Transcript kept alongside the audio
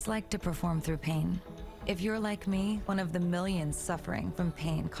it's like to perform through pain. If you're like me, one of the millions suffering from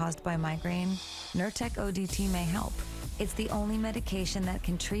pain caused by migraine, Nurtec ODT may help. It's the only medication that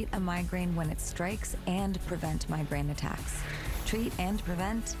can treat a migraine when it strikes and prevent migraine attacks. Treat and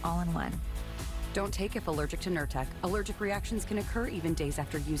prevent all in one. Don't take if allergic to Nurtec. Allergic reactions can occur even days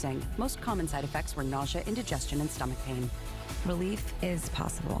after using. Most common side effects were nausea, indigestion, and stomach pain. Relief is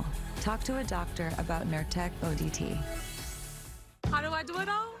possible. Talk to a doctor about Nurtec ODT. How do I do it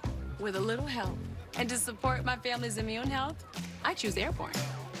all? With a little help. And to support my family's immune health, I choose Airborne.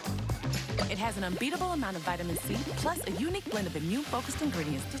 It has an unbeatable amount of vitamin C, plus a unique blend of immune-focused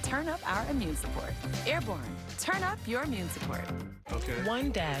ingredients to turn up our immune support. Airborne, turn up your immune support. Okay.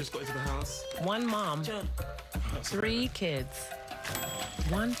 One dad. Just go into the house. One mom. 3 kids.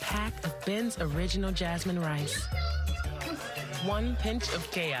 1 pack of Ben's original jasmine rice. 1 pinch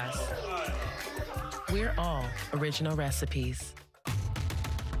of chaos. We're all original recipes.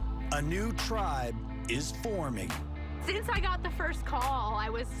 A new tribe is forming. Since I got the first call, I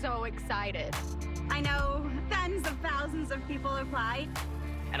was so excited. I know tens of thousands of people applied.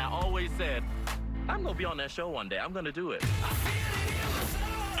 And I always said, I'm gonna be on that show one day. I'm gonna do it.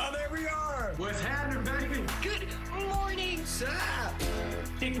 Oh, there we are. What's happening, baby? Good morning. What's up?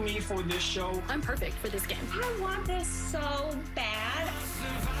 Pick me for this show. I'm perfect for this game. I want this so bad.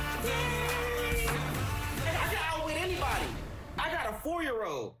 Yay! And I can outwit anybody. I got a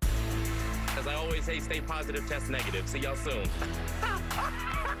 4-year-old. As I always say, stay positive, test negative. See y'all soon. Damn,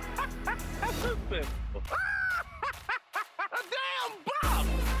 Bob!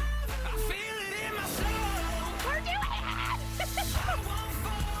 I feel it in my soul. We're doing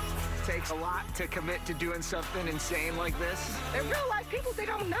it! Takes a lot to commit to doing something insane like this. In real life, people think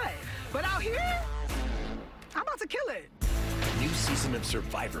I'm nuts. But out here, I'm about to kill it. A new season of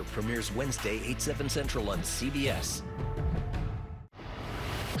Survivor premieres Wednesday, 8/7 Central on CBS.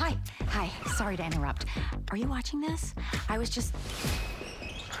 Hi, sorry to interrupt. Are you watching this? I was just...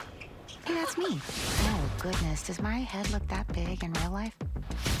 Hey, that's me. Oh, goodness, does my head look that big in real life?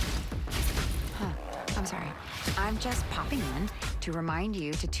 Huh, I'm sorry. I'm just popping in to remind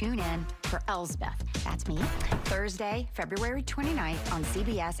you to tune in for Elsbeth. That's me. Thursday, February 29th on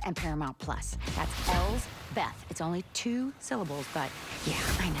CBS and Paramount+. That's Elsbeth. It's only 2 syllables, but yeah,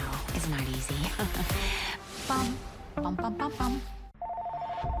 I know, it's not easy. Bum, bum, bum, bum, bum.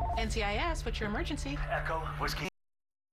 NCIS, what's your emergency? Echo, Whiskey.